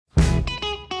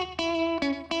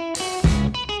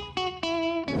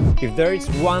If there is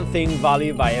one thing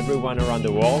valued by everyone around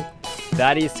the world,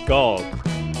 that is gold.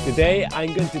 Today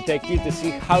I'm going to take you to see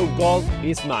how gold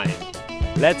is mined.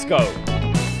 Let's go!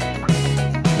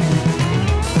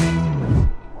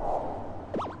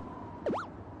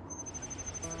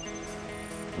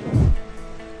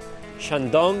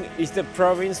 Shandong is the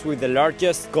province with the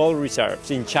largest gold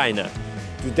reserves in China.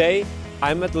 Today,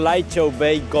 I'm at Laichou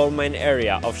Bay gold mine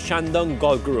area of Shandong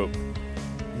Gold Group.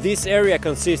 This area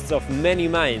consists of many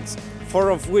mines,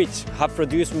 4 of which have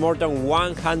produced more than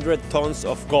 100 tons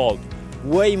of gold,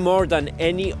 way more than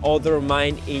any other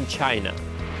mine in China.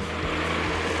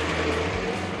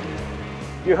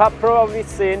 You have probably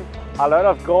seen a lot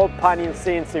of gold panning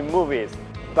scenes in movies,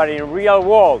 but in real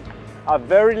world, a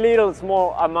very little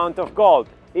small amount of gold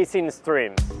is in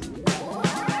streams.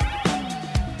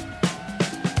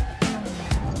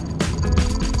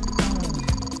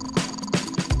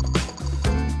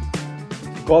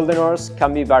 Golden ores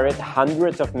can be buried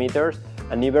hundreds of meters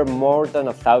and even more than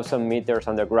 1,000 meters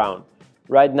underground.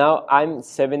 Right now I'm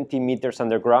 70 meters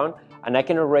underground and I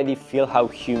can already feel how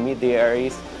humid the air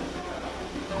is.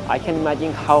 I can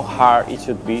imagine how hard it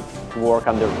should be to work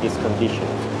under these conditions.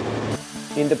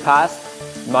 In the past,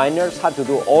 miners had to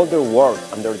do all their work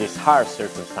under these harsh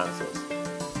circumstances.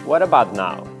 What about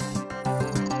now?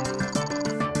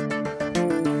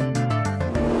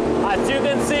 As you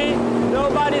can see,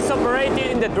 nobody's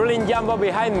operating in the drilling jumbo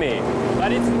behind me,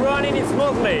 but it's running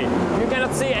smoothly. You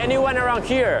cannot see anyone around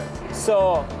here.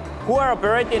 So, who are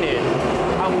operating it?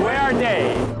 And where are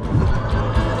they?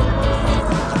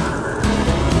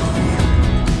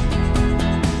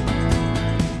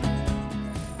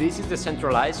 This is the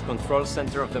centralized control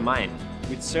center of the mine,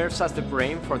 which serves as the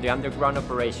brain for the underground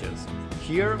operations.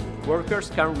 Here, workers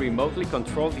can remotely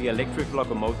control the electric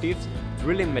locomotives,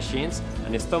 drilling machines,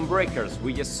 and stone breakers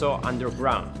we just saw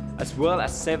underground, as well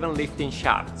as 7 lifting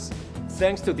shafts.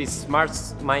 Thanks to this smart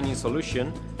mining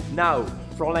solution, now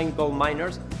frontline gold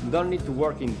miners don't need to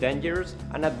work in dangerous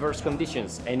and adverse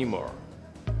conditions anymore.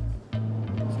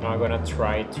 So now I'm gonna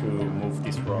try to move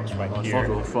these rocks right here.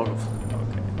 Okay,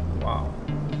 wow.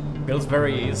 Feels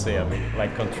very easy, I mean,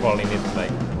 like controlling it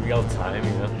like real time,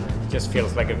 you know? Just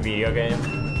feels like a video game.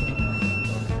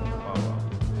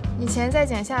 以前在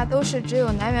井下都是只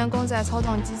有男员工在操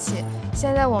纵机器，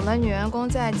现在我们女员工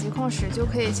在疾控室就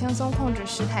可以轻松控制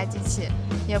10台机器，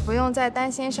也不用再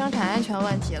担心生产安全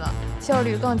问题了，效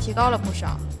率更提高了不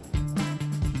少。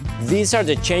These are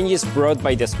the changes brought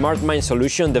by the smart mine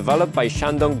solution developed by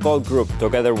Shandong Gold Group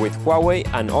together with Huawei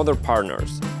and other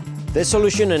partners. The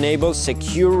solution enables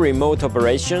secure remote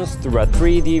operations through a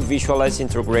 3D visualized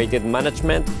integrated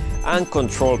management and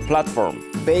control platform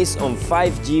based on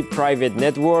 5G private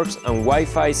networks and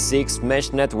Wi-Fi 6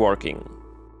 mesh networking.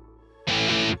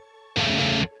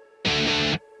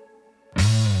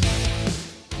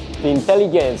 The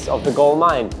intelligence of the gold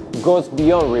mine goes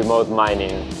beyond remote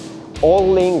mining. All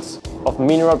links of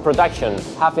mineral production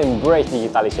have embraced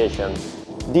digitalization.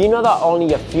 Do you know that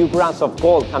only a few grams of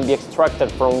gold can be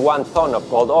extracted from 1 ton of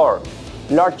gold ore?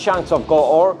 Large chunks of gold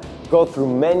ore go through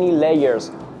many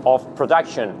layers of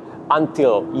production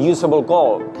until usable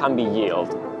gold can be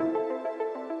yielded.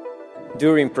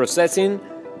 During processing,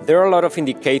 there are a lot of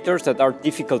indicators that are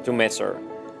difficult to measure.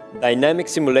 Dynamic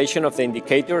simulation of the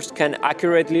indicators can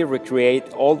accurately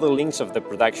recreate all the links of the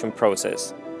production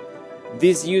process.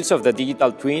 This use of the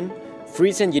digital twin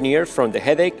frees engineers from the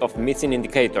headache of missing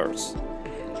indicators.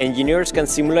 Engineers can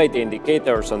simulate the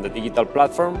indicators on the digital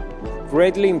platform,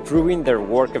 greatly improving their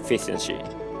work efficiency.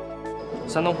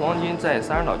 山东黄金在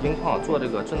三十岛金矿做这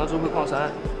个智能智慧矿山，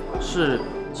是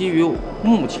基于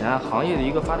目前行业的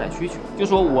一个发展需求。就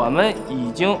说我们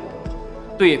已经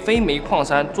对非煤矿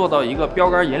山做到一个标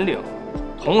杆引领，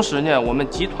同时呢，我们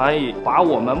集团也把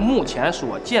我们目前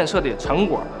所建设的成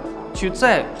果，去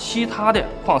在其他的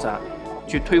矿山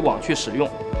去推广去使用。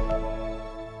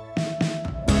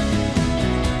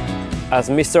 As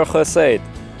Mr. He said,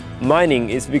 mining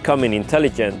is becoming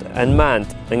intelligent, unmanned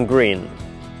and green.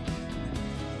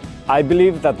 I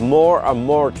believe that more and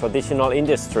more traditional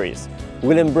industries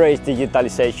will embrace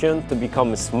digitalization to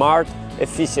become smart,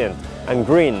 efficient and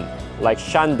green like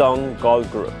Shandong Gold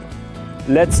Group.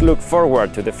 Let's look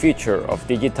forward to the future of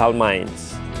digital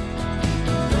mines.